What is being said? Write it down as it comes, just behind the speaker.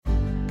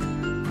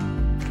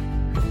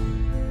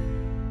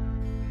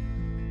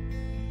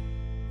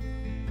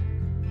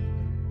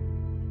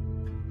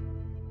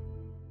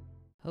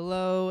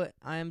Hello,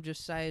 I'm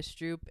Josiah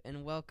Stroup,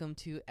 and welcome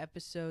to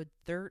episode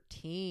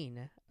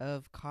 13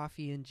 of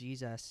Coffee and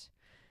Jesus.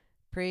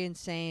 Pretty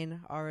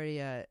insane, already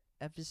at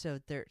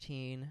episode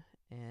 13,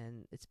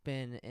 and it's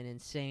been an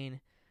insane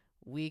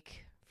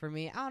week for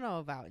me. I don't know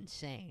about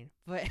insane,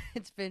 but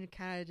it's been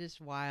kind of just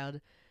wild.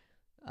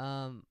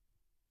 Um,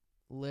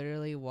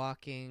 Literally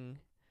walking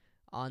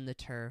on the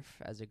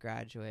turf as a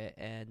graduate,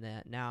 and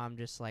now I'm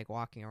just like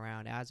walking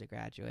around as a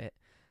graduate.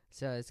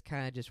 So it's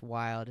kind of just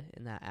wild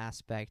in that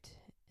aspect.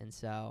 And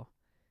so,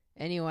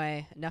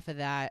 anyway, enough of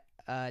that.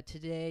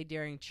 Today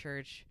during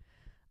church,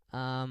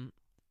 um,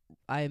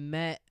 I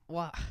met.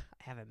 Well, I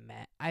haven't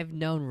met. I've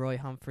known Roy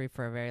Humphrey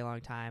for a very long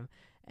time,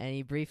 and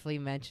he briefly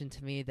mentioned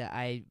to me that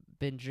I've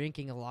been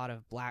drinking a lot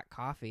of black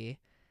coffee.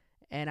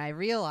 And I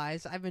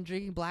realized I've been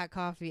drinking black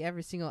coffee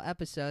every single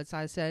episode, so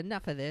I said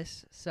enough of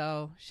this.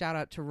 So shout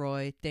out to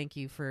Roy. Thank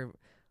you for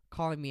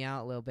calling me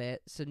out a little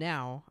bit. So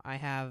now I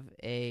have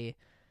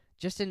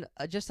just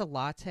a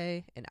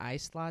latte, an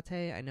iced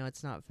latte. I know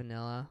it's not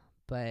vanilla,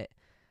 but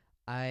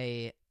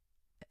I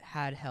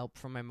had help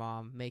from my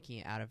mom making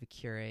it out of a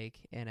Keurig,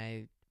 and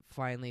I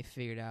finally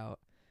figured out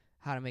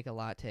how to make a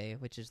latte,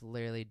 which is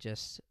literally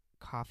just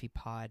coffee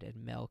pod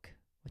and milk,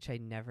 which I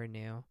never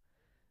knew.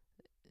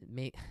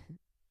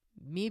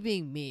 Me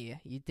being me,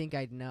 you'd think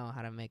I'd know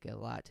how to make a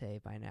latte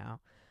by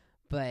now.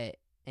 But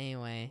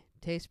anyway,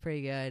 tastes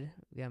pretty good.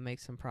 We gotta make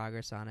some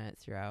progress on it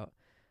throughout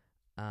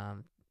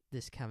um,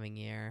 this coming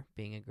year,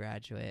 being a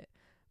graduate.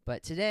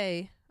 But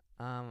today,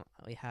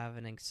 we have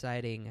an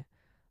exciting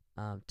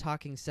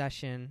talking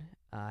session.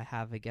 I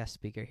have a guest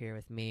speaker here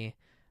with me,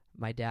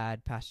 my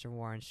dad, Pastor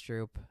Warren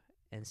Stroup.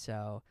 And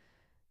so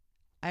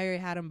I already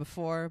had him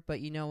before, but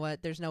you know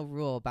what? There's no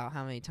rule about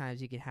how many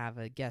times you can have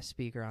a guest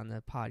speaker on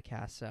the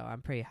podcast, so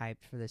I'm pretty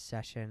hyped for this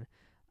session.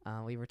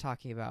 We were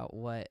talking about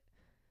what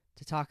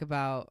to talk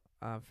about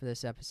for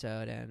this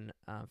episode, and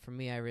for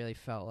me, I really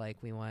felt like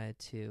we wanted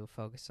to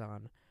focus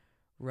on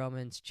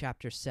Romans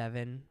chapter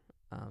 7,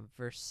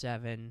 verse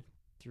 7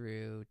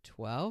 through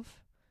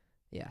 12.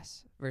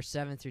 Yes, verse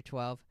 7 through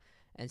 12.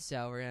 And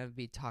so we're going to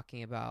be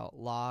talking about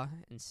law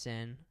and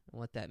sin and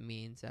what that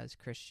means as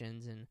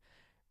Christians. And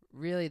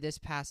really, this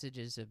passage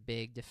is a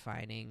big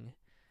defining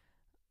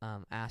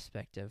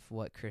aspect of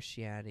what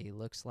Christianity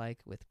looks like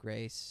with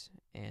grace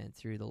and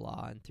through the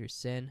law and through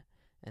sin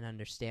and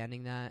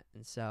understanding that.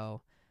 And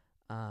so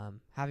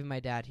having my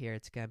dad here,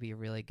 it's going to be a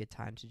really good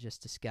time to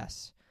just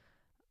discuss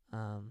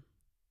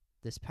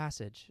this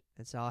passage.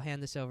 And so I'll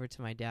hand this over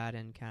to my dad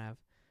and kind of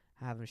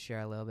have him share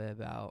a little bit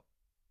about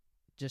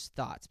just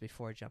thoughts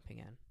before jumping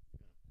in.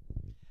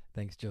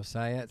 Thanks,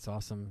 Josiah. It's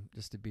awesome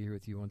just to be here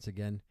with you once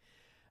again.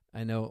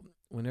 I know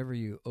whenever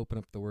you open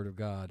up the Word of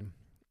God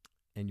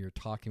and you're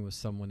talking with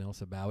someone else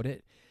about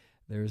it,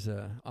 there's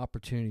an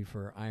opportunity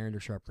for iron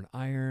to sharpen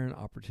iron,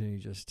 opportunity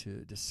just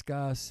to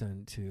discuss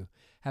and to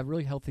have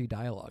really healthy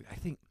dialogue. I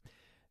think,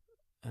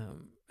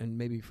 and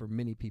maybe for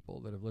many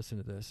people that have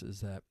listened to this, is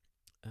that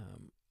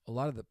a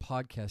lot of the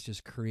podcast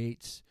just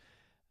creates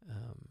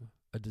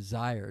a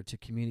desire to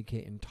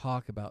communicate and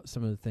talk about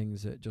some of the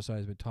things that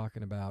Josiah's been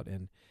talking about,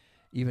 and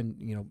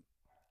even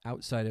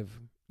outside of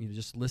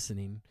just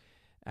listening,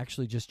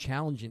 actually just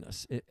challenging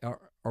us.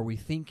 Are we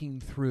thinking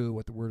through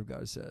what the Word of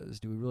God says?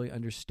 Do we really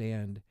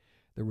understand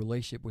the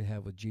relationship we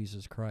have with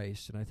Jesus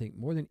Christ? And I think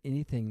more than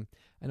anything,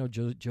 I know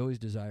Joey's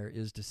desire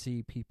is to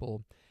see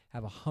people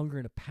have a hunger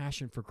and a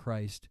passion for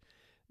Christ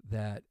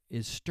that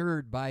is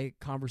stirred by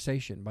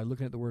conversation, by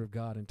looking at the Word of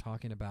God and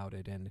talking about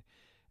it. And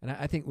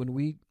I think when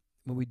we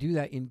do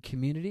that in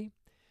community,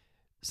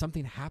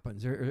 something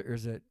happens.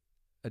 There's a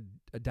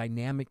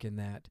dynamic in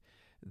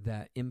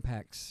that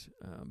impacts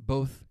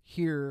both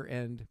hearer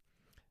and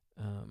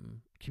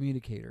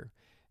communicator.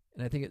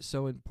 And I think it's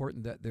so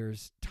important that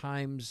there's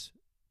times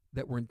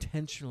that we're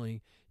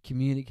intentionally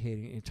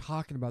communicating and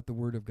talking about the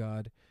Word of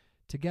God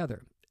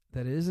together,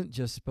 that it isn't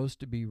just supposed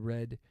to be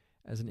read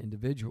as an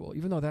individual,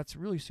 even though that's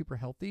really super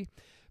healthy,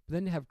 but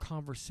then to have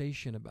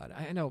conversation about it.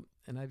 I know,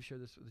 and I've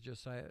shared this with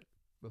Josiah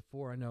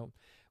before, I know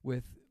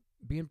with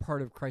being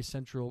part of Christ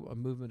Central, a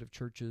movement of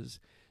churches,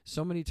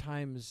 so many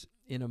times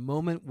in a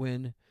moment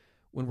when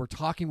we're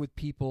talking with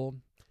people,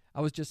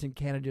 I was just in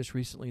Canada just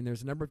recently, and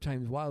there's a number of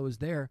times while I was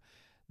there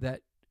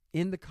that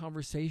in the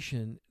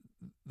conversation,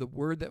 the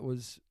word that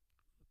was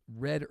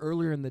read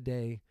earlier in the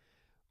day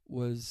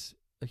was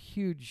a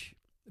huge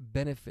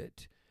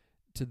benefit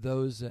to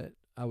those that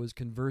I was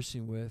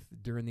conversing with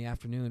during the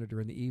afternoon or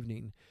during the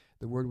evening.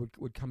 The word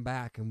would come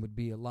back and would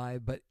be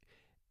alive, but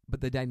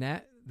the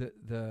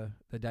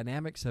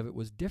dynamics of it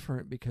was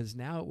different, because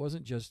now it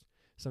wasn't just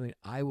something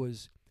I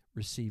was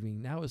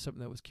receiving. Now it was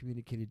something that was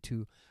communicated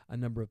to a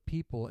number of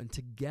people, and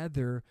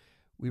together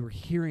we were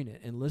hearing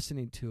it and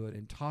listening to it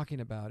and talking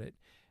about it.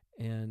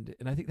 And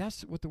I think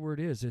that's what the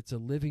Word is. It's a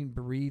living,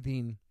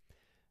 breathing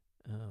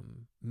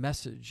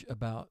message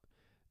about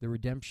the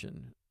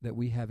redemption that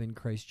we have in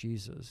Christ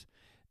Jesus.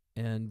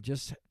 And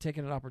just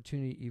taking an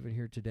opportunity even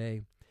here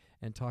today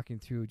and talking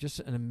through just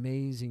an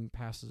amazing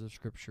passage of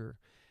Scripture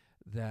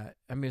that,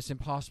 I mean, it's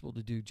impossible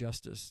to do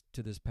justice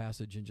to this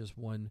passage in just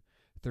one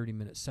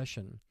 30-minute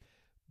session.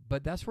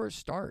 But that's where it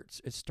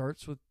starts. It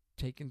starts with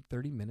taking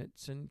 30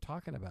 minutes and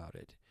talking about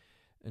it.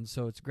 And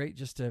so it's great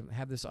just to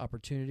have this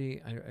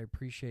opportunity. I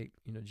appreciate,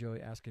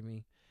 Joey asking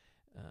me.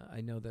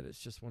 I know that it's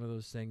just one of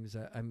those things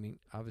that, I mean,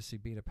 obviously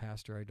being a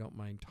pastor, I don't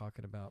mind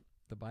talking about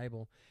the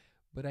Bible,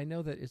 but I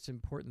know that it's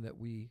important that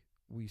we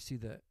see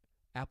the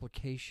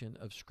application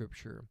of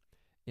Scripture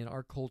in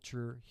our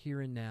culture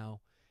here and now,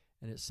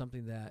 and it's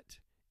something that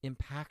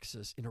impacts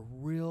us in a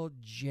real,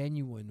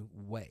 genuine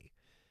way,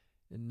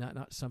 and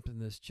not something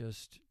that's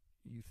just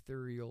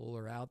ethereal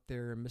or out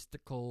there,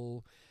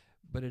 mystical,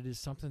 but it is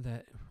something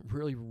that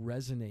really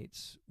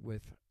resonates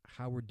with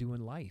how we're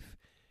doing life.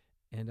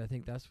 And I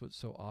think that's what's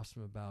so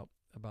awesome about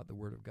the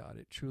Word of God.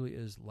 It truly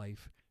is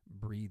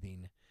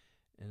life-breathing,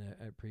 and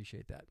I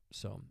appreciate that.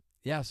 So,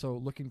 yeah, so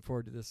looking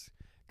forward to this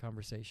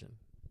conversation.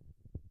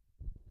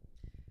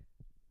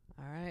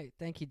 All right.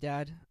 Thank you,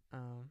 Dad.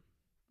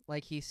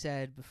 Like he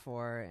said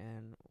before,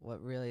 and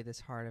what really this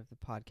heart of the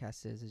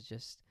podcast is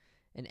just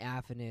an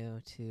avenue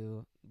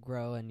to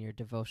grow in your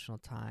devotional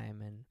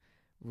time and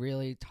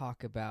really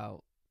talk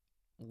about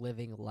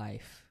living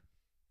life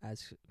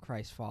as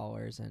Christ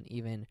followers, and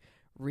even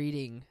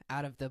reading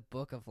out of the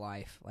book of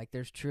life. Like,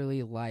 there's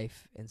truly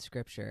life in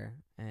Scripture,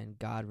 and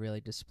God really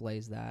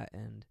displays that.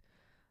 And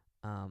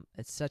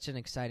it's such an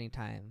exciting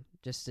time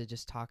just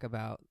to talk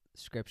about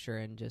Scripture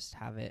and just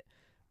have it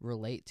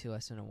relate to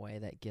us in a way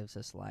that gives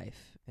us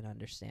life and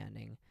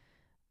understanding.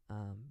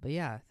 But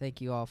yeah,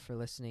 thank you all for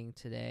listening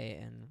today,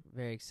 and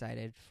very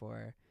excited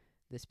for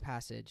this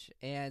passage.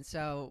 And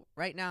so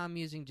right now I'm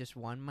using just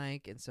one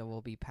mic, and so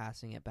we'll be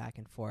passing it back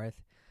and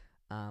forth.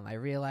 I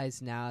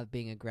realize now,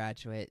 being a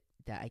graduate,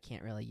 that I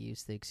can't really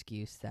use the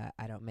excuse that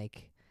I don't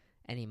make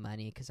any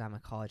money because I'm a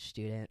college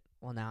student.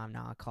 Well, now I'm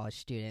not a college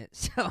student,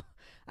 so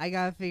I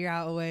gotta figure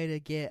out a way to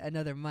get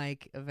another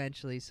mic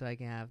eventually so I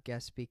can have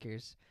guest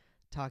speakers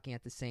talking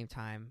at the same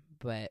time.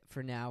 But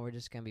for now, we're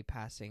just gonna be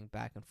passing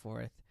back and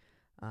forth,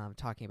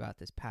 talking about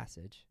this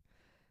passage.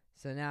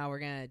 So now we're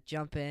going to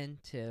jump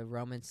into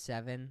Romans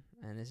 7,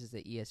 and this is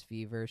the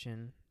ESV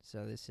version.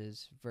 So this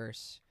is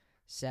verse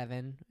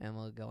 7, and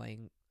we're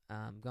going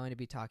to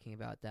be talking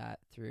about that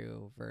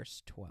through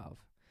verse 12.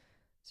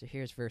 So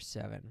here's verse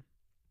 7.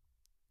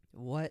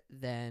 What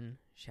then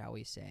shall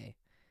we say?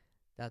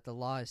 That the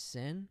law is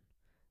sin?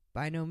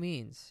 By no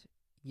means.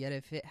 Yet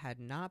if it had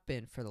not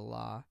been for the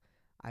law,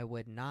 I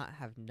would not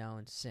have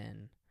known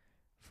sin.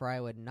 For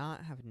I would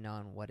not have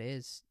known what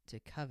is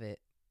to covet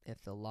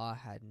if the law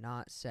had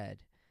not said,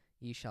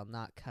 "You shall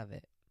not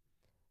covet."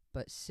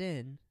 But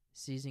sin,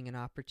 seizing an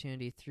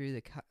opportunity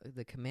through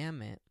the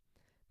commandment,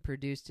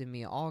 produced in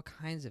me all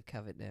kinds of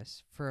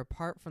covetousness. For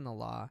apart from the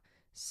law,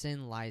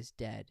 sin lies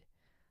dead.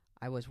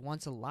 I was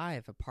once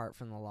alive apart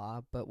from the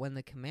law, but when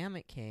the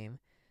commandment came,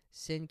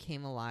 sin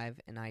came alive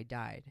and I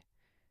died.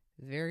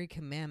 The very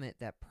commandment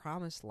that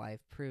promised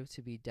life proved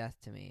to be death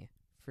to me.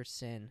 For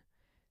sin,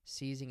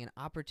 seizing an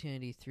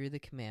opportunity through the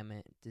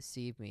commandment,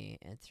 deceived me,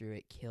 and through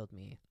it killed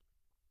me.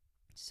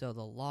 So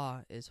the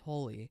law is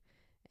holy,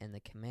 and the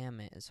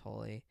commandment is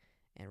holy,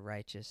 and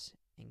righteous,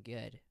 and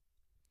good.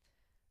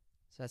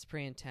 So that's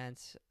pretty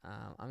intense.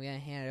 I'm going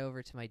to hand it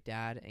over to my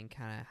dad and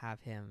kind of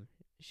have him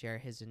share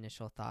his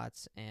initial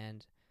thoughts,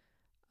 and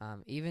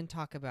even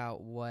talk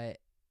about what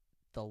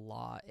the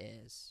law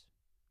is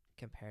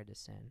compared to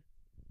sin.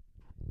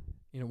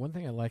 One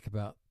thing I like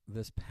about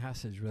this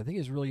passage, what I think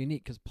is really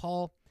unique, because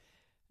Paul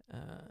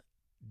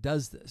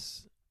does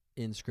this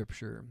in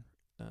Scripture,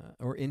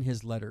 or in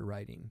his letter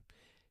writing.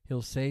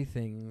 He'll say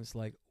things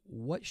like,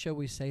 what shall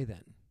we say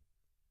then?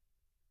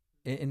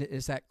 And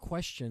it's that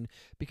question,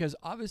 because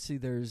obviously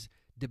there's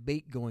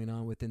debate going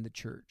on within the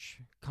church.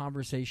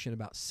 Conversation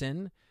about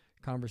sin,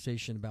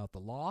 conversation about the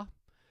law,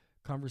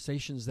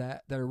 conversations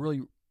that are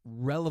really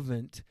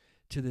relevant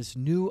to this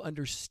new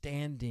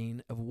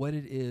understanding of what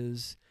it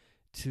is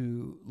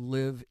to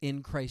live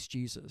in Christ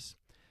Jesus,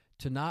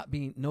 to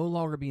no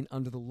longer being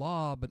under the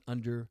law, but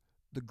under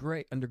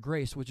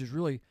grace, which is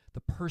really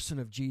the person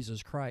of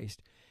Jesus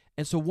Christ.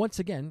 And so once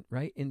again,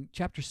 right, in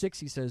chapter 6,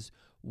 he says,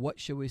 what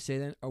shall we say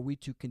then? Are we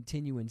to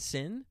continue in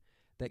sin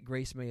that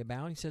grace may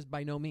abound? He says,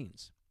 by no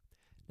means.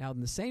 Now,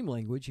 in the same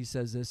language, he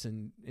says this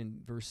in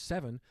verse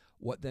 7,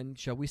 what then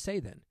shall we say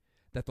then?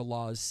 That the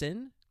law is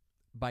sin?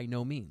 By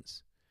no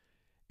means.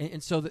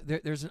 And so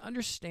there's an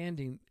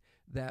understanding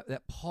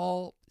that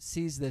Paul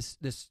sees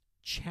this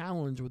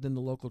challenge within the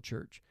local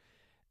church,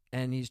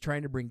 and he's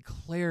trying to bring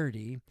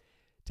clarity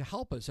to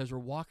help us as we're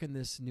walking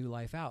this new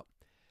life out.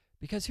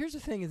 Because here's the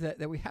thing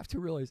that we have to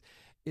realize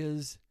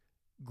is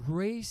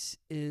grace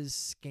is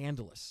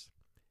scandalous.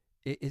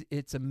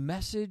 It's a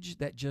message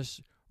that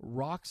just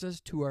rocks us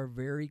to our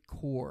very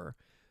core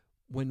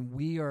when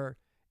we are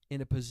in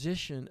a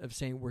position of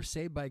saying we're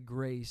saved by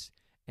grace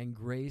and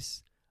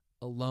grace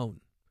alone.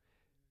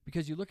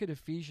 Because you look at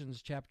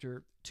Ephesians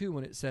chapter 2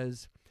 when it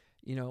says,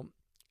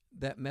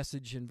 that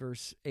message in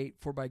verse 8,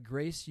 for by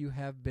grace you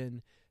have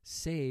been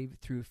saved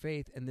through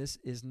faith, and this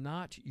is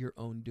not your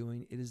own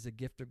doing. It is the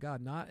gift of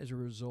God, not as a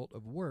result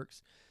of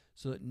works,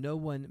 so that no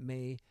one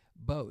may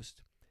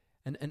boast.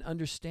 And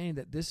understanding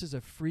that this is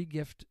a free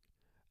gift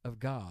of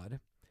God.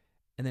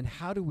 And then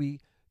how do we,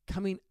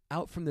 coming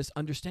out from this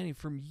understanding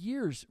from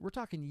years, we're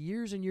talking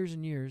years and years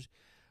and years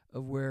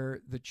of where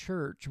the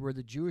church, where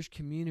the Jewish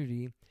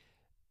community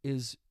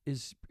is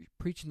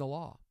preaching the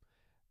law.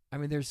 I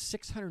mean, there's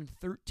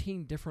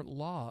 613 different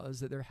laws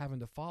that they're having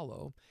to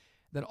follow.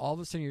 Then all of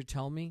a sudden you're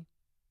telling me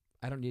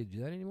I don't need to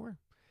do that anymore?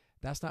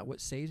 That's not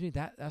what saves me.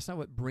 That's not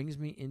what brings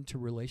me into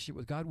relationship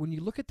with God. When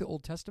you look at the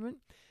Old Testament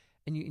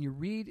and you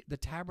read the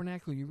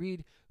tabernacle, you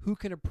read who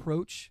can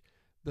approach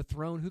the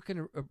throne, who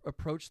can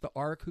approach the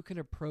ark, who can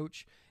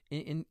approach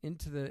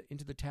into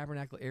the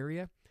tabernacle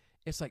area.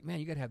 It's like, man,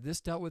 you got to have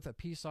this dealt with, a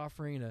peace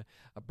offering,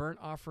 a burnt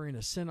offering,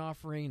 a sin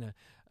offering,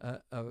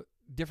 a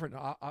different,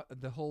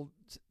 the whole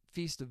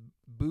feast of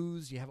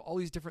booths. You have all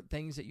these different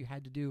things that you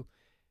had to do,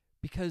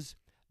 because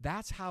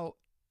that's how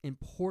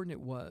important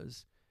it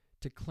was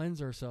to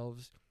cleanse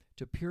ourselves,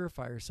 to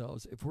purify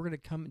ourselves, if we're going to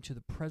come into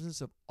the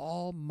presence of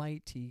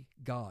Almighty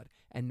God.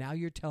 And now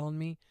you're telling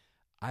me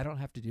I don't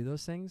have to do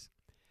those things?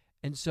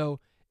 And so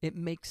it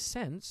makes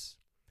sense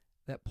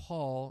that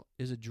Paul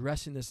is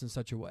addressing this in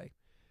such a way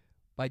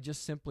by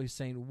just simply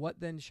saying, what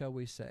then shall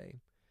we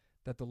say?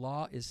 That the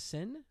law is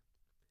sin?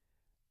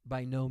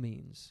 By no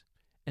means.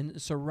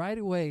 And so right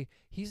away,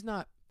 he's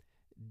not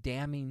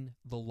damning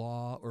the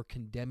law or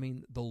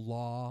condemning the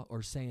law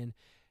or saying,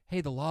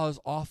 hey, the law is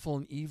awful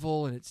and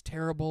evil and it's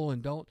terrible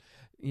and don't,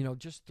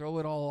 just throw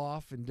it all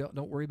off and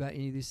don't worry about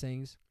any of these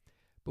things.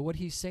 But what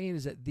he's saying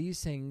is that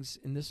these things,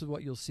 and this is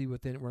what you'll see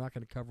within it, we're not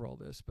going to cover all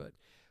this, but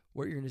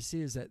what you're going to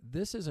see is that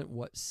this isn't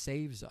what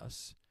saves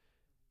us.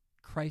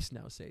 Christ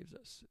now saves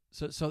us.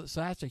 So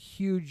that's a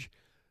huge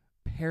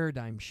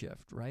paradigm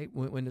shift, right?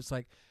 When it's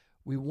like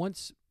we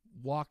once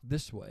walked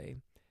this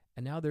way,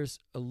 and now there's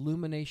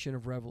illumination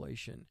of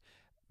revelation,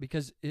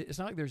 because it's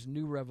not like there's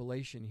new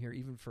revelation here,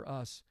 even for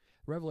us.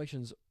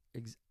 Revelation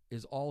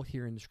is all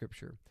here in the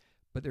Scripture,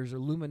 but there's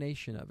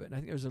illumination of it. And I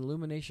think there's an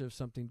illumination of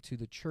something to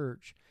the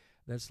church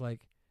that's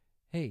like,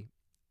 hey,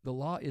 the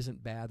law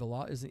isn't bad, the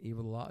law isn't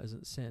evil, the law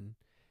isn't sin.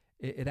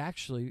 It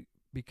actually,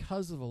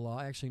 because of the law,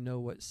 I actually know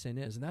what sin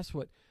is. And that's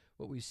what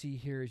we see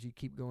here as you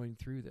keep going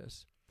through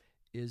this,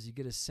 is you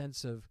get a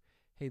sense of,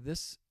 hey,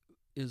 this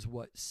is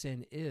what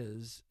sin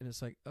is. And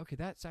it's like, okay,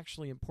 that's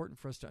actually important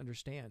for us to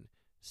understand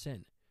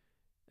sin,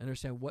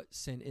 understand what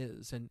sin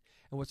is. And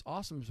what's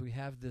awesome is we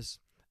have this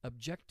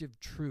objective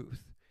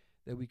truth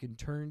that we can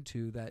turn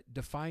to that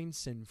defines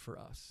sin for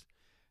us.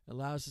 It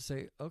allows us to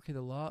say, okay,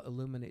 the law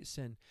illuminates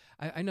sin.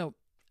 I know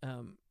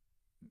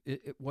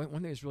one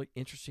thing that's really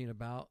interesting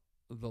about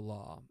the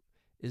law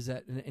is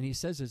that, and he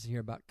says this here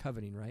about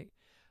coveting, right?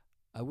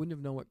 I wouldn't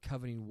have known what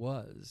coveting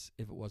was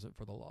if it wasn't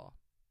for the law.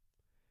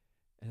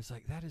 And it's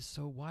like, that is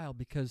so wild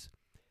because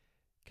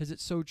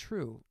it's so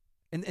true.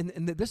 And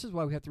this is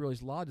why we have to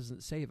realize law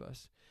doesn't save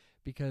us,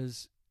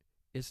 because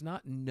it's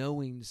not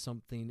knowing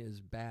something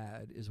is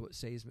bad is what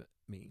saves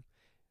me.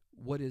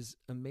 What is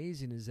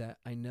amazing is that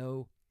I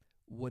know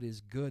what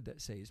is good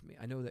that saves me.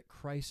 I know that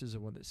Christ is the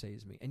one that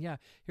saves me. And yeah,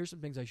 here's some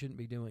things I shouldn't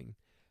be doing,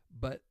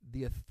 but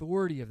the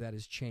authority of that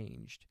has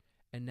changed,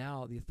 and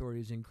now the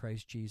authority is in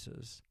Christ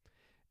Jesus.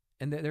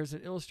 And there's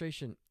an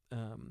illustration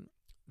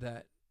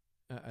that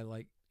I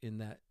like in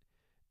that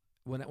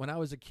when I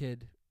was a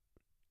kid,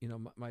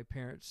 my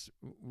parents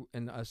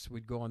and us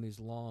would go on these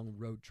long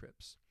road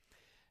trips.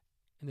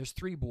 And there's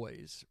 3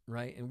 boys,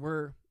 right? And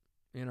we're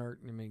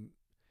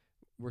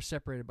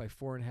separated by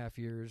 4.5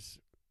 years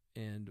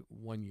and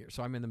 1 year.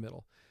 So I'm in the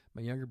middle.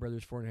 My younger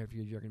brother's 4.5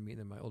 years younger than me, and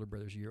then my older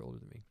brother's a year older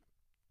than me.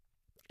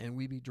 And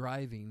we'd be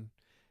driving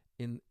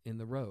in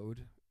the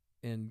road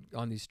and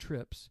on these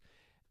trips,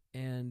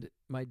 and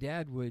my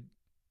dad would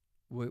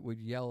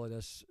yell at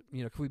us,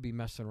 could we be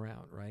messing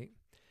around, right?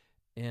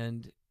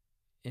 And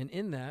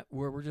in that,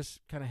 where we're just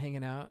kind of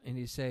hanging out, and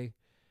he'd say,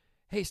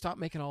 hey, stop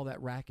making all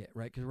that racket,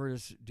 right? Because we're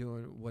just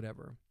doing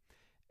whatever.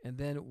 And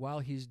then while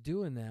he's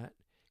doing that,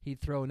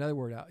 he'd throw another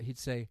word out. He'd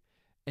say,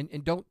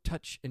 and don't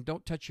touch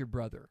your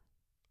brother.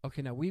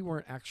 Okay, now we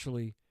weren't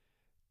actually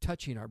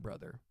touching our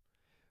brother.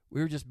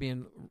 We were just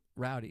being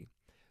rowdy.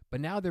 But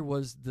now there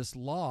was this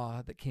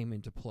law that came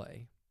into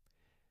play.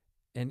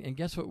 And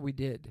guess what we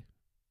did?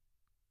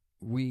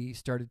 We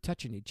started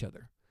touching each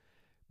other.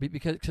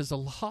 Because the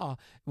law,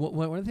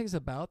 one of the things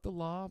about the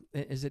law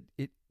is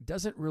it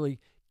doesn't really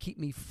keep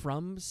me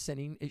from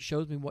sinning. It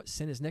shows me what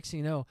sin is. Next thing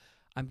you know,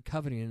 I'm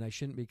coveting and I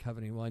shouldn't be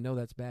coveting. Well, I know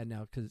that's bad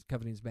now because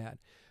coveting is bad.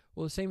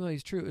 Well, the same way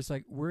is true. It's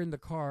like we're in the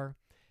car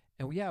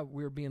and we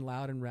were being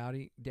loud and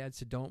rowdy. Dad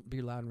said, don't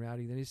be loud and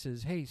rowdy. Then he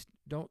says, hey,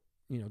 don't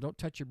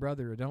touch your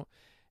brother or don't.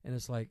 And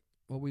it's like,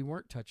 well, we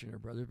weren't touching our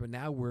brother, but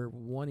now we're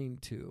wanting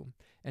to.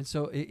 And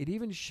so it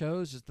even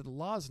shows us that the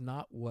law is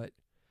not what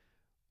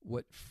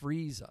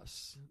frees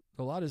us.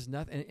 The law is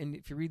nothing. And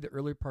if you read the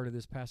earlier part of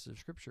this passage of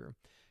Scripture,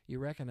 you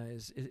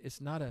recognize it's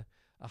not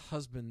a a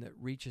husband that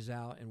reaches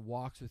out and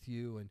walks with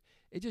you, and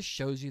it just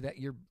shows you that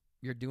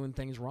you're doing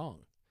things wrong.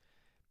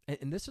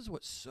 And this is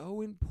what's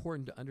so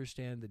important to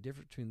understand, the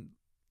difference between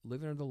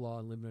living under the law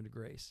and living under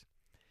grace,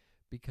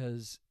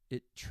 because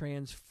it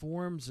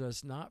transforms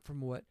us not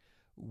from what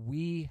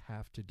we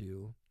have to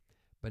do,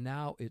 but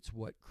now it's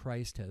what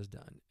Christ has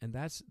done. And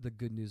that's the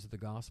good news of the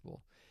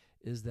gospel,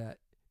 is that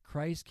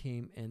Christ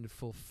came and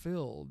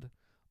fulfilled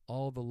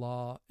all the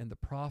law and the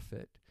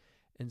prophets.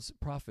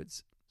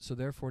 So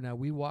therefore now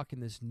we walk in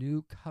this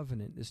new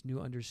covenant, this new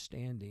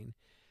understanding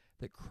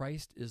that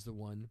Christ is the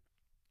one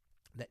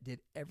that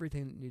did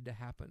everything that needed to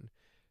happen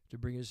to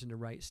bring us into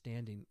right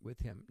standing with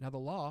him. Now the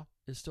law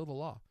is still the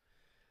law.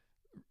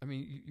 I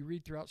mean, you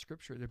read throughout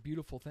Scripture, they're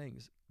beautiful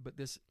things, but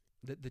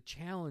the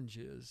challenge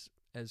is,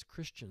 as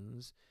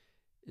Christians,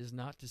 is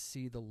not to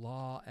see the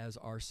law as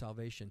our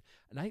salvation.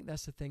 And I think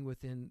that's the thing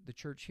within the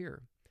church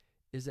here,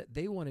 is that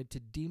they wanted to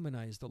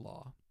demonize the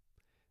law.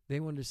 They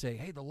wanted to say,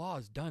 hey, the law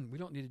is done. We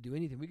don't need to do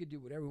anything. We could do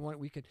whatever we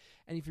want.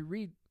 And if you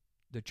read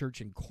the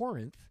church in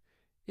Corinth,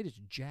 it is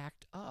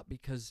jacked up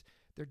because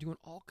they're doing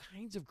all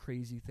kinds of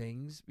crazy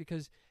things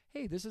because,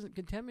 hey, this isn't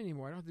contentment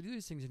anymore. I don't have to do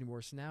these things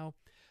anymore. So now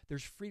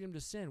there's freedom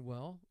to sin.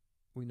 Well,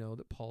 we know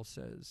that Paul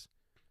says,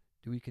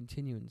 do we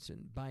continue in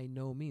sin? By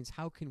no means.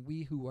 How can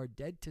we who are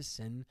dead to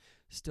sin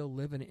still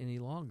live in it any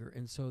longer?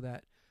 And so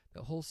that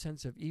the whole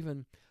sense of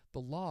even the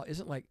law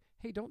isn't like,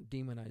 hey, don't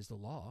demonize the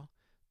law.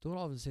 Don't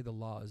all of a sudden say the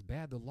law is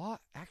bad. The law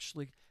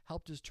actually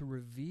helped us to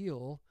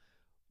reveal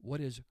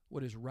what is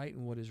right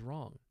and what is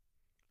wrong.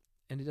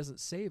 And it doesn't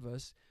save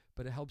us,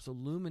 but it helps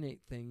illuminate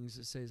things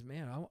that says,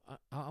 man,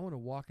 I want to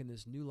walk in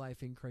this new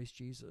life in Christ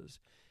Jesus.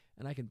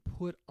 And I can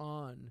put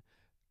on,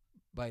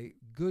 by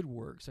good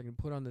works, I can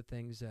put on the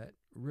things that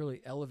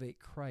really elevate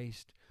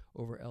Christ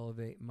over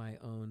elevate my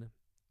own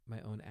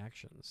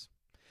actions.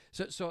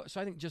 So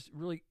I think just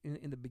really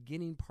in the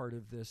beginning part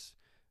of this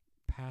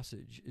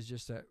passage is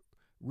just that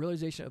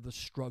realization of the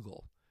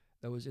struggle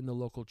that was in the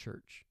local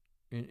church,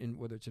 in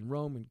whether it's in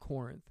Rome and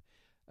Corinth,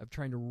 of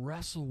trying to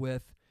wrestle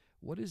with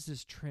what is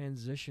this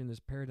transition, this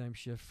paradigm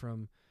shift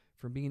from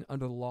being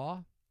under the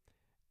law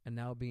and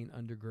now being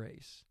under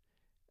grace.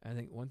 I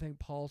think one thing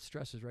Paul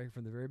stresses right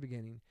from the very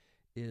beginning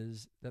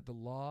is that the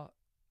law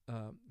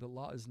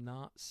is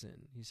not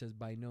sin. He says,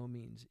 by no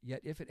means.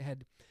 Yet if it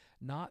had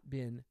not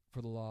been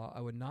for the law,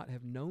 I would not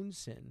have known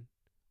sin,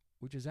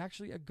 which is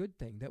actually a good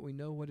thing, that we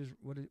know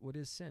what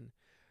is sin.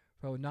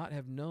 For I would not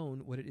have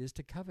known what it is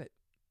to covet,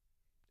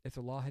 if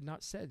the law had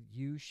not said,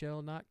 you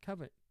shall not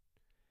covet.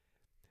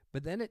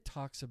 But then it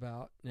talks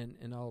about, and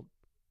I'll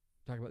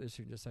talk about this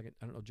here in just a second.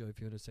 I don't know, Joe, if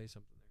you want to say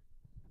something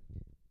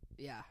there.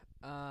 Yeah.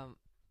 I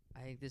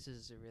think this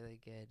is a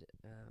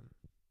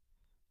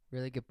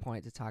really good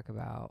point to talk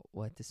about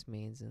what this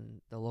means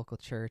in the local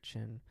church.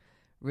 And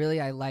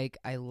really,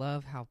 I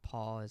love how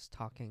Paul is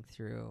talking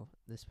through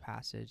this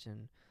passage,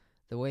 and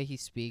the way he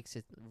speaks,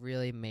 it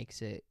really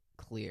makes it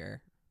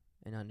clear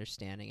in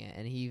understanding it.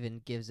 And he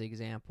even gives the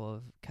example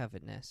of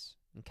covetousness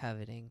and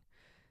coveting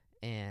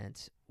and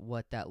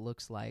what that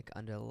looks like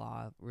under the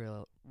law,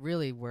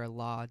 really where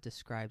law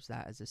describes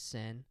that as a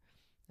sin.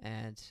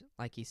 And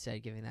like he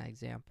said, giving that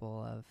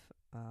example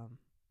of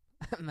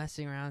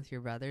messing around with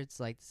your brother, it's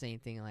like the same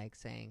thing like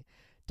saying,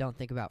 don't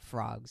think about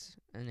frogs.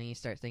 And then you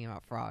start thinking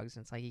about frogs,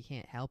 and it's like you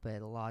can't help it.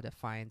 The law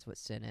defines what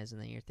sin is,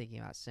 and then you're thinking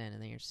about sin,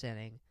 and then you're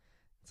sinning.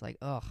 It's like,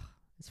 ugh,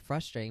 it's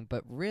frustrating.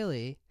 But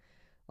really,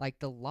 like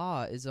the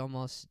law is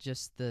almost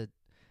just the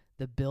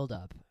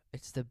build-up.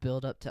 It's the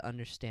build-up to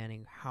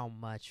understanding how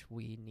much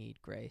we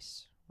need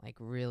grace. Like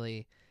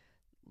really,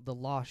 the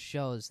law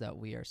shows that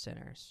we are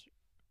sinners.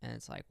 And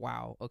it's like,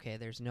 wow, okay,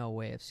 there's no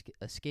way of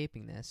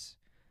escaping this.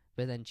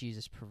 But then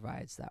Jesus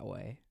provides that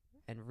way.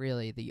 And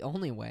really, the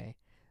only way.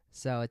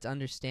 So it's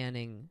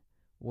understanding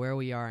where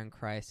we are in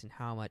Christ and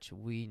how much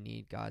we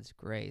need God's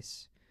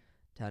grace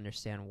to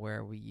understand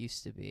where we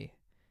used to be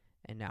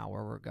and now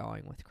where we're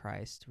going with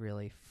Christ,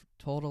 really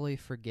totally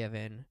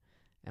forgiven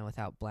and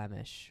without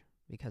blemish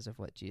because of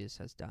what Jesus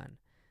has done.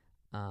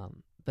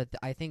 But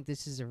I think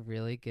this is a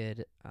really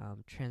good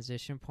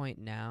transition point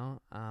now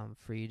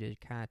for you to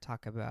kind of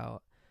talk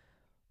about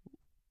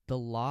the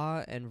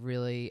law and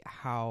really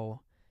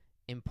how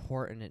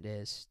important it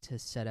is to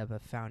set up a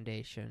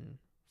foundation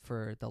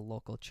for the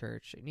local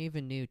church and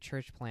even new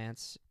church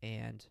plants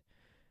and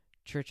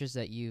churches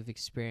that you've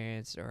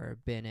experienced or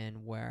been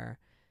in where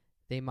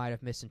they might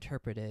have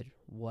misinterpreted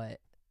what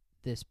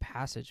this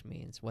passage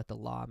means, what the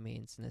law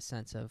means in the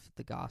sense of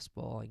the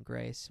gospel and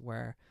grace,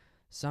 where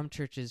some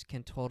churches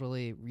can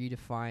totally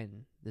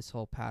redefine this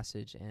whole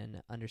passage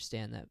and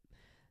understand that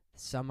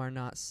some are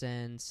not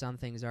sin, some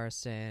things are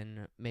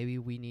sin. Maybe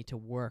we need to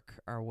work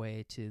our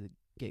way to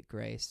get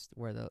grace,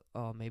 where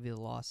maybe the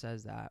law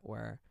says that,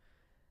 where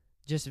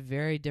just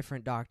very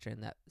different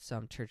doctrine that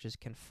some churches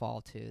can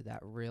fall to that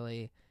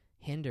really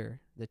hinder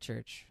the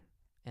church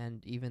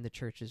and even the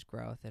church's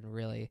growth. And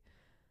really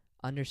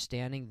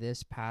understanding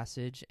this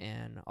passage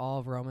and all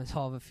of Romans,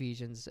 all of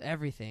Ephesians,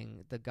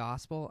 everything, the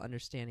gospel,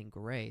 understanding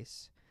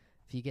grace,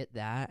 if you get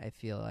that, I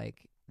feel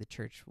like the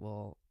church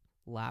will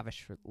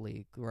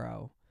lavishly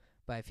grow.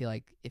 But I feel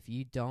like if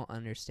you don't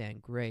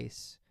understand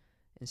grace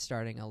in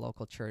starting a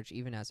local church,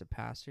 even as a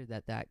pastor,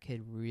 that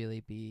could really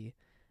be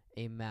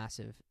a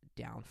massive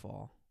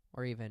downfall,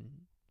 or even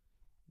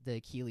the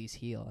Achilles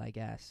heel, I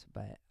guess.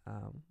 But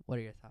what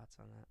are your thoughts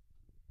on that?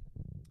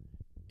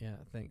 Yeah,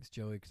 thanks,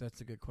 Joey, because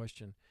that's a good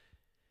question.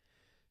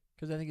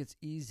 Because I think it's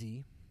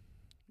easy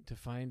to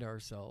find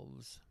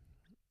ourselves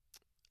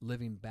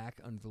living back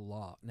under the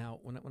law. Now,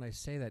 when I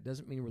say that, it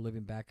doesn't mean we're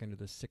living back under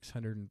the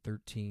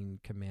 613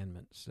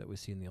 commandments that we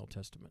see in the Old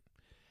Testament.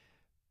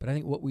 But I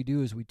think what we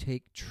do is we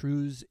take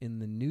truths in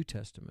the New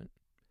Testament,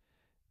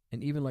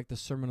 and even like the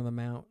Sermon on the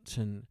Mount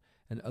and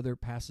other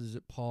passages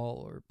that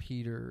Paul or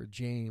Peter or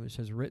James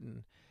has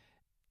written,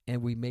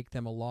 and we make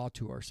them a law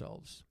to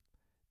ourselves.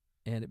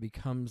 And it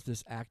becomes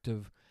this act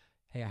of,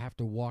 hey, I have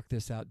to walk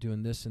this out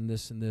doing this and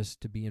this and this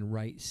to be in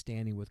right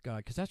standing with God.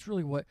 Because that's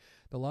really what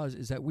the law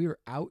is that we are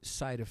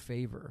outside of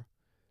favor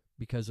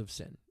because of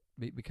sin,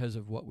 because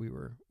of what we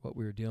were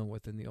dealing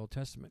with in the Old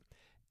Testament.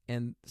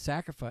 And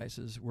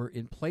sacrifices were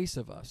in place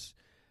of us.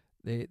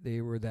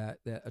 They were that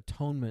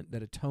atonement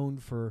that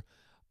atoned for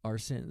our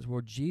sins.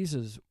 Well,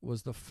 Jesus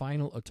was the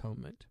final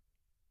atonement.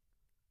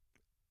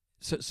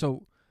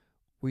 So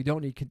we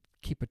don't need to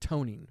keep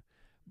atoning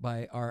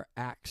by our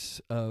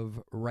acts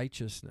of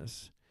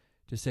righteousness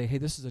to say, hey,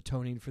 this is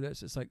atoning for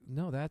this. It's like,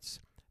 no, that's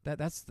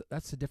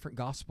a different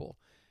gospel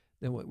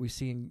than what we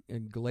see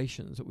in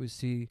Galatians, what we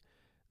see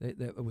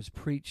that was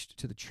preached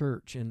to the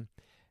church. And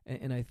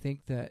I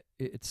think that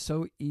it's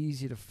so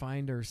easy to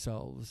find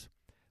ourselves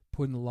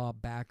putting the law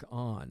back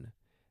on.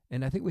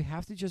 And I think we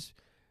have to just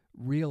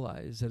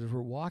realize that as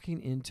we're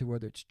walking into,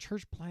 whether it's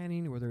church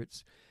planning, whether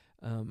it's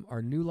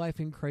our new life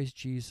in Christ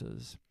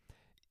Jesus,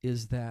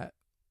 is that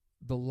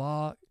the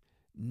law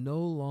no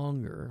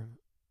longer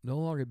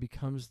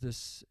becomes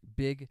this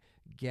big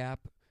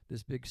gap,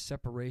 this big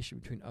separation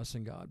between us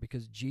and God,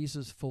 because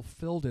Jesus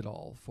fulfilled it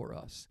all for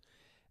us.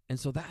 And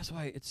so that's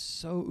why it's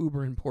so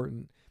uber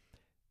important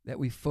that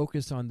we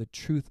focus on the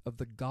truth of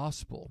the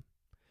gospel.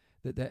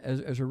 That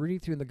as we're reading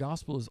through in the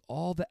gospel is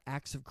all the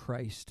acts of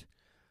Christ,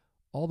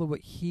 all the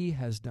what he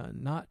has done,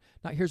 not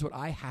here's what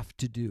I have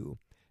to do.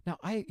 Now,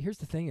 here's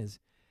the thing is,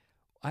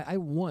 I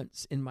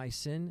once in my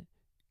sin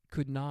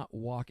could not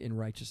walk in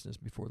righteousness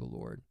before the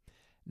Lord.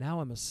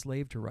 Now I'm a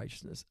slave to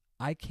righteousness.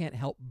 I can't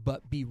help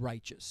but be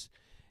righteous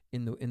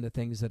in the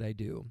things that I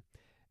do.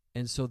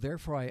 And so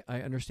therefore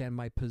I understand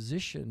my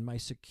position, my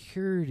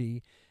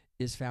security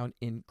is found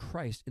in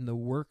Christ, in the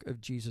work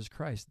of Jesus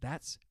Christ.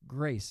 That's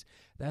grace.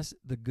 That's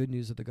the good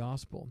news of the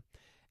gospel.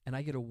 And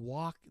I get to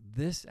walk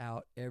this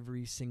out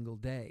every single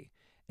day.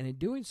 And in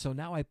doing so,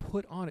 now I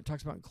put on, it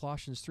talks about in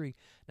Colossians 3,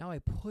 now I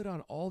put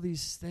on all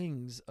these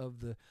things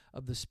of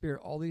the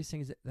Spirit, all these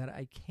things that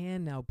I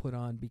can now put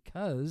on,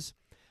 because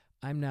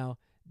I'm now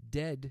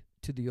dead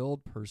to the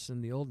old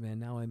person, the old man.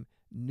 Now I'm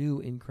new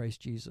in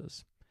Christ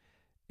Jesus.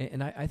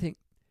 And I think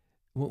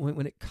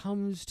when it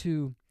comes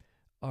to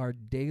our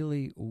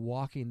daily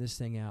walking this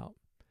thing out,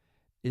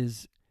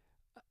 is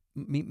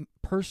me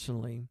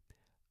personally,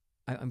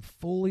 I'm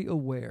fully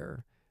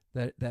aware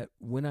that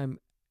when I'm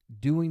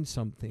doing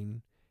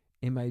something,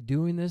 am I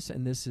doing this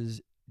and this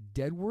is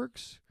dead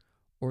works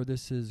or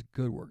this is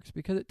good works?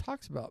 Because it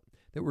talks about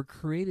that we're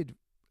created,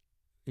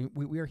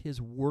 we are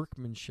his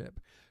workmanship,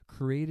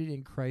 created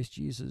in Christ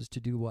Jesus to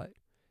do what?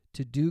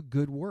 To do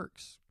good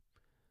works.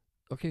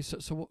 Okay,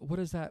 so what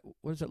does that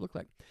look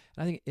like?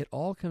 And I think it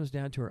all comes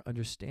down to our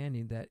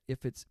understanding that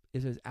if it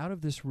is out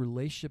of this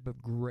relationship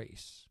of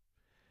grace,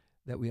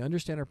 that we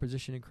understand our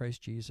position in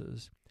Christ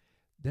Jesus,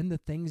 then the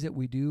things that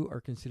we do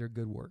are considered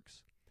good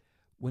works.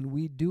 When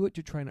we do it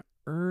to try to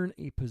earn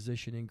a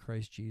position in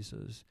Christ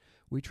Jesus,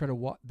 we try to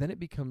walk, then it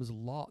becomes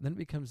law, then it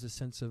becomes the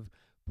sense of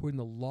putting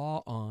the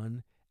law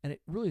on, and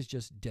it really is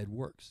just dead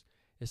works.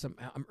 It's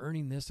I'm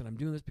earning this and I'm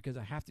doing this because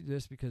I have to do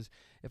this, because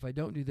if I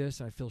don't do this,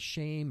 I feel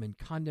shame and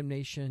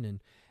condemnation,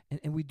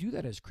 and we do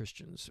that as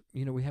Christians.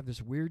 You know, we have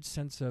this weird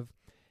sense of,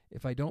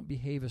 if I don't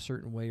behave a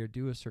certain way or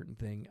do a certain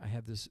thing, I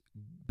have this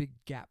big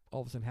gap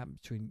all of a sudden happen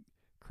between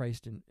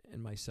Christ and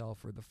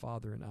myself, or the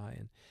Father and I.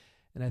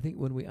 And I think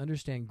when we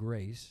understand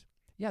grace,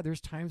 yeah,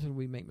 there's times when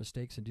we make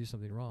mistakes and do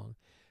something wrong,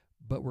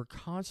 but we're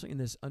constantly in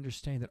this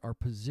understanding that our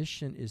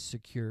position is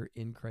secure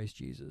in Christ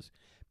Jesus,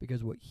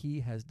 because what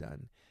he has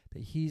done,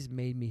 that he's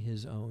made me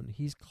his own.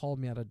 He's called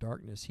me out of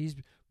darkness. He's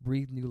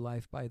breathed new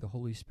life by the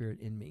Holy Spirit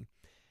in me.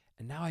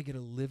 And now I get to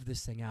live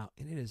this thing out.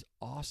 And it is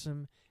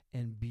awesome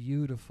and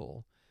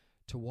beautiful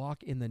to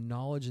walk in the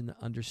knowledge and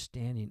the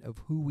understanding of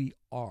who we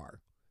are,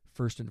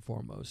 first and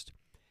foremost.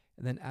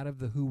 And then out of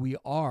the who we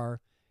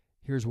are,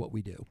 here's what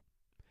we do.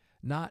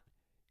 Not,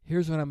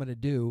 here's what I'm going to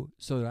do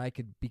so that I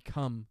could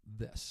become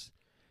this.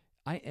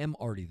 I am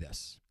already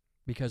this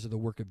because of the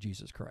work of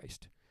Jesus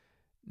Christ.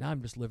 Now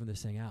I'm just living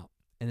this thing out.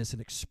 And it's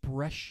an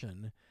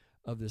expression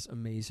of this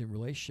amazing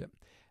relationship.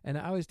 And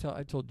I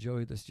told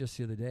Joey this just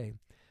the other day.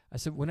 I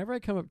said, whenever I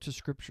come up to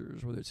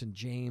scriptures, whether it's in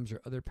James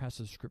or other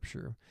passages of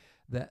scripture,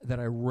 that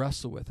I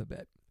wrestle with a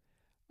bit,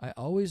 I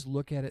always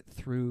look at it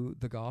through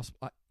the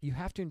gospel. You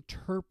have to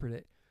interpret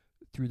it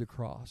through the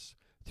cross,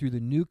 through the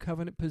new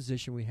covenant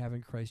position we have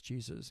in Christ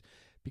Jesus,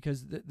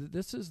 because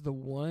this is the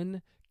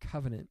one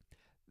covenant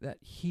that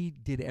he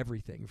did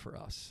everything for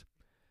us.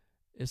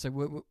 It's like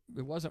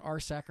it wasn't our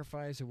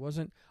sacrifice, it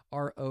wasn't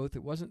our oath,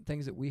 it wasn't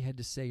things that we had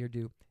to say or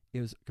do. It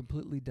was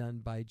completely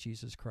done by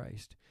Jesus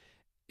Christ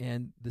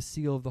and the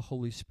seal of the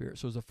Holy Spirit.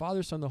 So it was the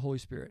Father, Son, the Holy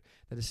Spirit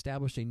that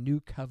established a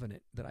new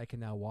covenant that I can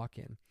now walk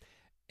in.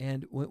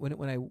 And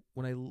when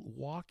I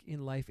walk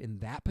in life in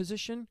that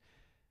position,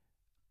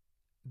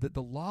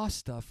 the law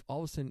stuff, all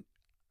of a sudden,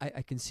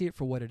 I can see it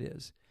for what it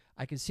is.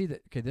 I can see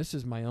that, okay, this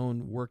is my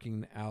own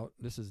working out.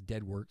 This is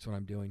dead works what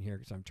I'm doing here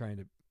because I'm trying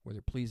to,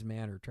 whether please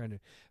man or trying to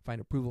find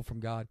approval from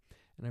God.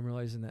 And I'm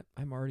realizing that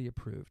I'm already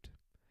approved.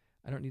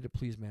 I don't need to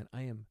please man.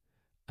 I am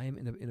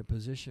in a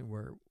position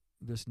where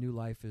this new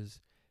life is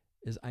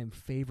I'm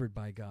favored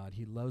by God.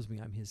 He loves me.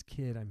 I'm his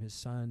kid. I'm his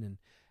son.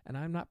 And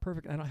I'm not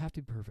perfect. I don't have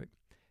to be perfect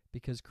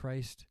because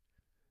Christ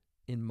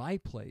in my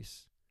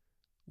place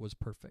was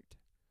perfect.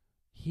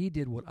 He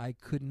did what I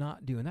could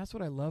not do. And that's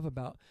what I love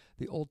about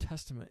the Old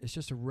Testament. It's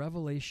just a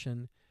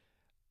revelation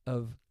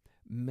of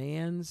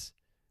man's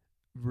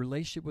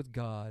relationship with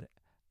God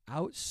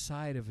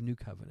outside of New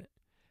Covenant,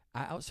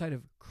 outside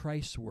of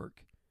Christ's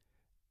work.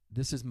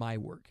 This is my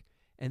work.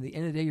 And at the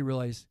end of the day, you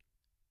realize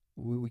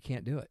we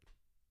can't do it.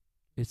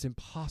 It's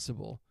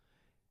impossible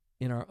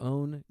in our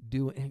own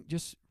doing. And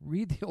just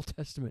read the Old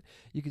Testament.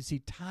 You can see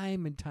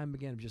time and time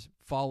again just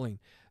falling,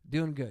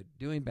 doing good,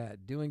 doing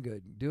bad, doing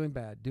good, doing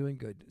bad, doing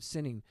good,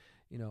 sinning,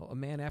 a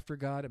man after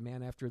God, a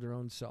man after their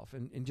own self,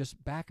 and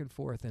just back and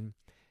forth.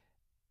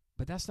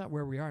 But that's not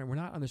where we are. And we're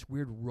not on this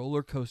weird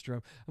roller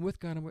coaster. I'm with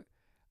God.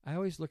 I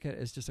always look at it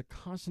as just a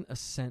constant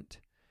ascent,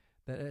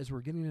 that as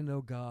we're getting to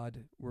know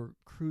God, we're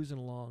cruising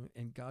along,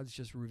 and God's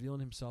just revealing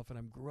himself, and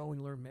I'm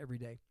growing, learning every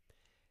day.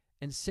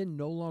 And sin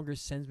no longer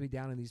sends me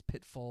down in these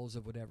pitfalls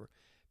of whatever,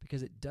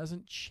 because it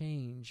doesn't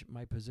change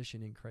my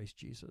position in Christ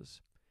Jesus.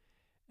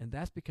 And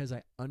that's because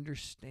I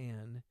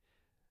understand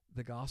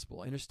the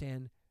gospel. I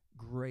understand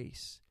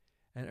grace.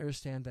 And I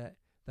understand that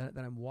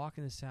I'm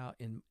walking this out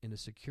in a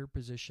secure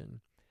position.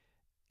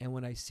 And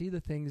when I see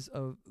the things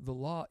of the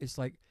law, it's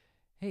like,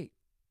 hey,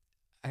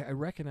 I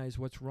recognize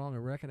what's wrong. I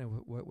recognize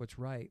what's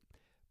right.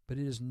 But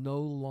it is no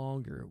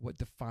longer what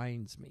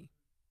defines me.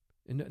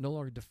 It no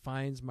longer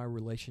defines my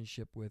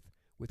relationship with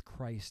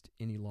Christ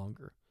any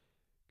longer,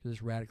 because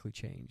it's radically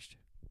changed.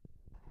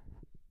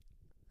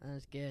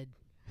 That's good.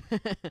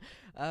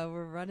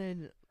 We're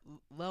running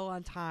low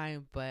on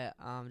time, but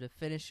to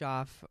finish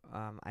off,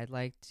 I'd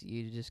like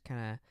you to just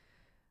kind of,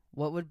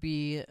 what would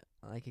be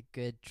like a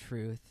good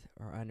truth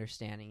or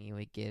understanding you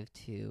would give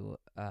to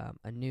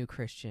a new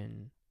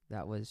Christian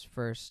that was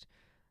first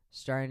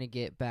starting to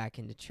get back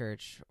into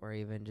church, or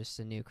even just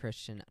a new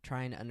Christian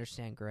trying to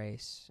understand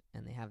grace,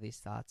 and they have these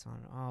thoughts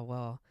on, oh,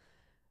 well,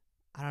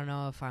 I don't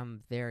know if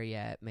I'm there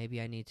yet.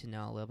 Maybe I need to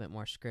know a little bit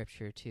more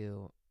scripture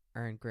to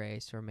earn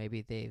grace, or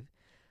maybe they've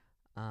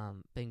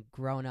been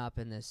grown up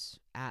in this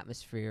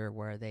atmosphere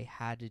where they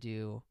had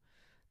to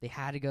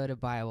go to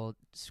Bible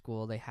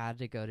school, they had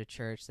to go to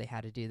church, they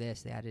had to do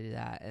this, they had to do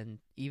that, and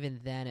even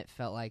then it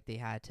felt like they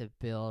had to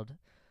build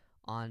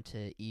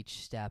onto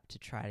each step to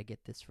try to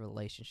get this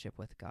relationship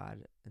with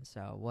God. And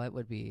so what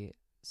would be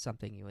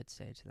something you would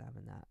say to them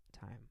in that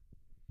time?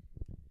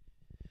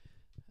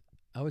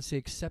 I would say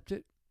accept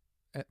it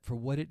for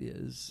what it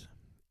is,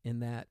 in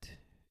that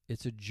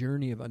it's a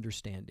journey of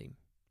understanding.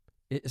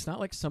 It's not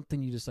like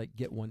something you just like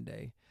get one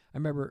day. I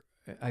remember,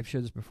 I've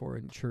shared this before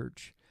in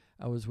church,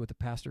 I was with a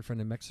pastor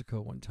friend in Mexico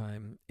one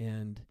time,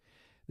 and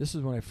this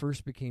is when I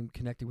first became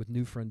connected with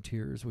New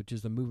Frontiers, which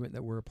is the movement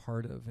that we're a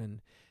part of.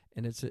 And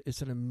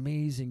it's an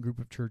amazing group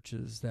of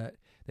churches that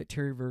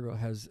Terry Virgo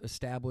has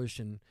established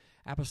and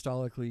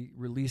apostolically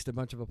released a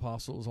bunch of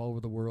apostles all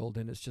over the world,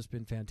 and it's just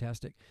been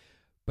fantastic.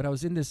 But I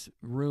was in this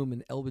room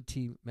in El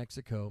Bati,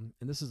 Mexico,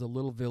 and this is a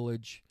little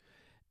village,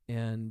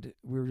 and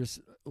we were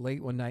just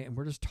late one night, and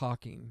we're just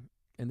talking,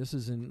 and this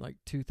is in like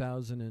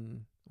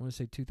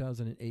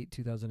 2008,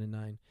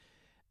 2009,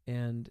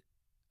 and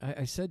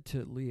I said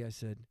to Lee, I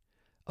said,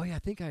 oh yeah, I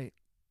think I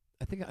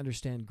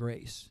understand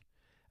grace.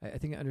 I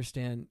think I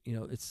understand,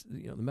 it's,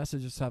 the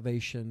message of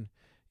salvation,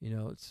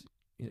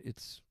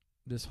 it's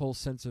this whole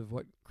sense of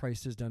what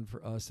Christ has done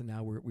for us, and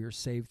now we are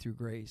saved through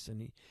grace.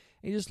 And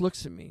he just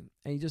looks at me,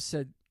 and he just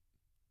said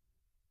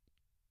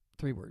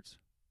 3 words: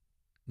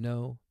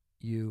 no,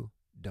 you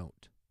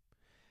don't.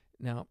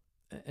 Now,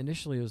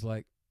 initially it was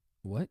like,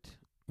 what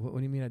do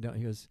you mean I don't?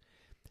 He goes,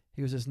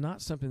 it's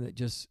not something that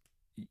just,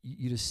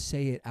 you just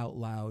say it out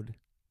loud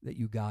that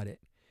you got it.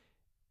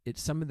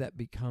 It's something that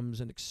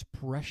becomes an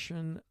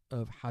expression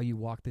of how you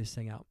walk this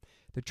thing out.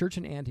 The church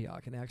in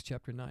Antioch in Acts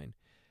chapter 9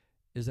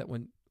 is that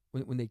when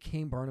they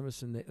came,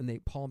 Barnabas and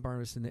Paul and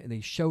Barnabas, and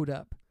they showed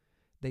up,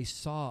 they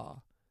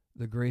saw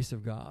the grace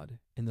of God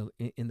in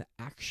the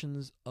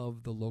actions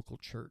of the local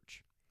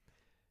church.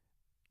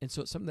 And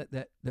so it's something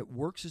that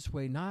works its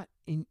way not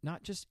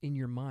just in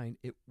your mind,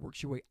 it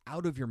works your way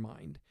out of your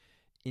mind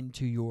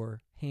into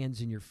your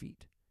hands and your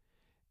feet.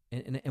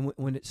 And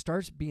when it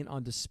starts being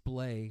on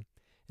display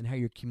and how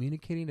you're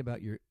communicating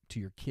to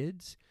your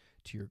kids,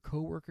 to your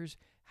coworkers,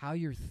 how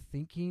you're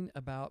thinking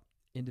about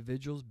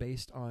individuals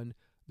based on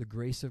the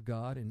grace of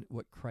God and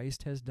what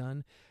Christ has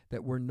done,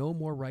 that we're no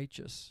more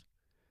righteous,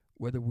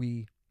 whether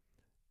we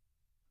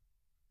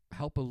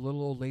help a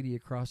little old lady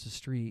across the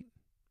street,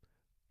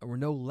 or we're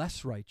no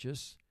less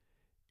righteous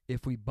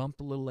if we bump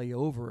the little lady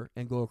over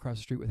and go across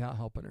the street without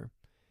helping her.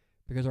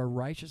 Because our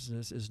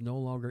righteousness is no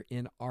longer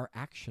in our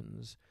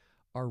actions.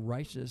 Our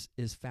righteousness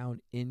is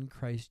found in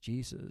Christ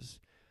Jesus.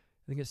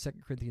 I think it's 2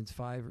 Corinthians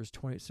 5, verse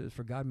 20. It says,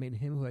 "For God made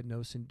him who had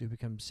no sin to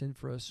become sin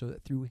for us, so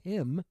that through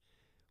him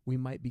we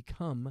might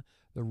become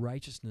the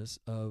righteousness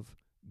of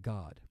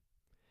God."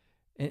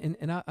 And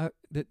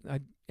I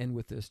end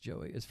with this,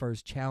 Joey, as far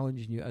as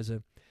challenging you as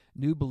a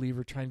new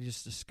believer, trying to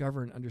just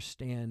discover and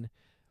understand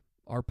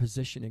our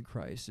position in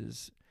Christ,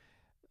 is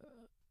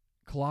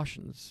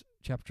Colossians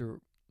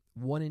chapter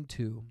 1 and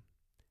 2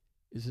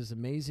 is this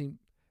amazing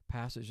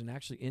passage. And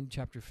actually in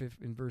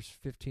verse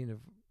 15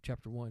 of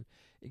chapter 1,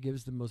 it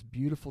gives the most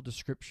beautiful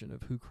description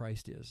of who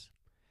Christ is.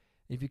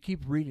 And if you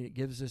keep reading, it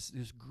gives us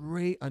this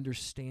great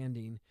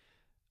understanding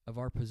of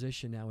our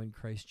position now in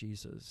Christ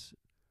Jesus,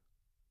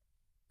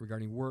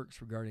 regarding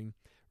works, regarding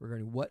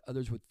what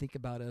others would think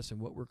about us and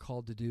what we're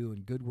called to do,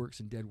 and good works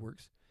and dead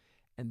works.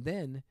 And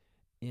then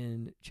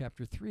in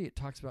chapter 3, it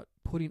talks about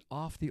putting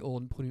off the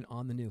old and putting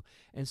on the new.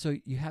 And so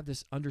you have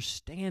this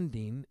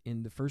understanding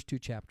in the first two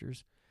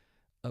chapters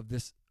of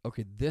this,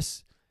 okay,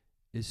 this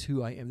is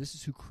who I am. This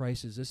is who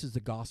Christ is. This is the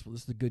gospel.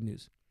 This is the good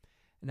news.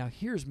 And now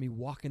here's me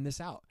walking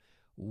this out.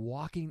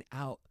 Walking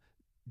out.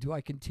 Do I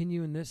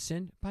continue in this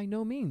sin? By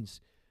no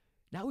means.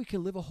 Now we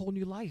can live a whole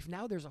new life.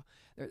 Now there's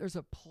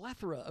a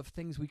plethora of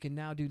things we can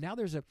now do. Now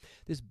there's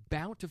this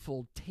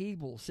bountiful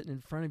table sitting in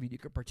front of you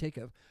could partake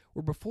of,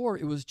 where before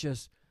it was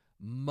just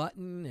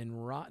mutton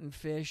and rotten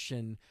fish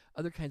and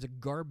other kinds of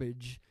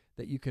garbage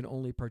that you can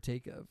only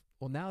partake of.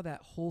 Well, now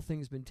that whole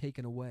thing's been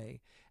taken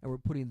away, and we're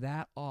putting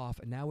that off,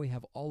 and now we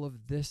have all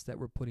of this that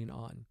we're putting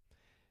on.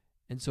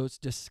 And so it's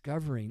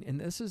discovering, and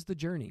this is the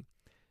journey.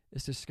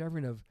 It's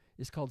discovering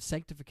it's called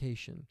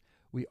sanctification.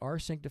 We are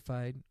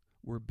sanctified.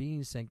 We're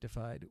being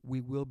sanctified.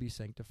 We will be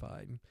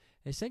sanctified.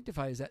 And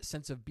sanctified is that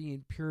sense of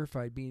being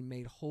purified, being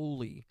made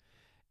holy,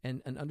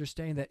 and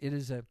understanding that it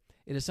is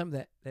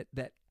something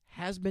that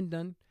has been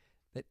done,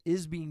 that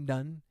is being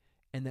done,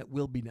 and that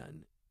will be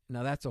done.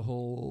 Now that's a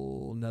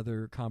whole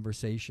nother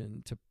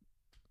conversation to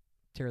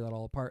tear that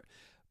all apart.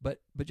 But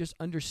just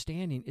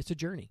understanding it's a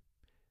journey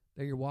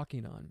that you're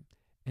walking on.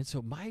 And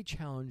so my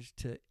challenge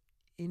to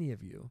any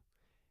of you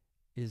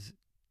is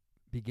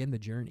begin the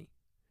journey.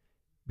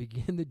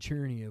 Begin the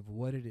journey of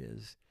what it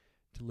is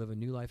to live a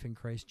new life in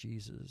Christ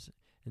Jesus,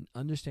 and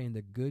understand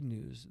the good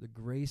news, the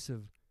grace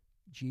of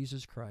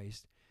Jesus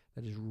Christ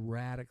that has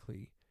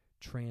radically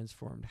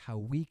transformed how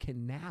we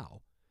can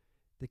now.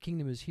 The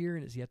kingdom is here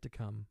and it's yet to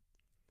come.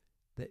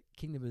 The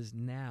kingdom is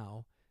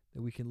now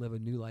that we can live a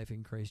new life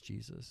in Christ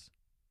Jesus.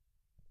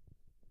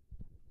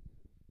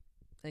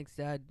 Thanks,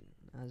 Dad.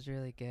 That was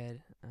really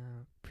good.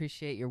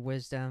 Appreciate your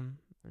wisdom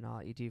and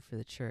all you do for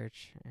the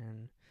church.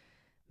 And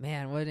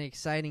man, what an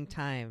exciting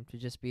time to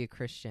just be a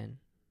Christian.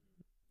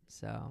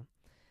 So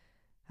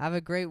have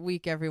a great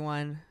week,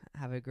 everyone.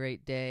 Have a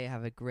great day.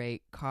 Have a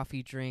great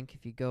coffee drink.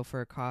 If you go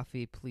for a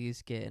coffee,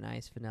 please get an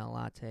iced vanilla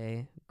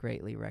latte.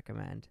 Greatly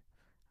recommend.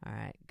 All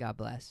right. God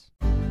bless.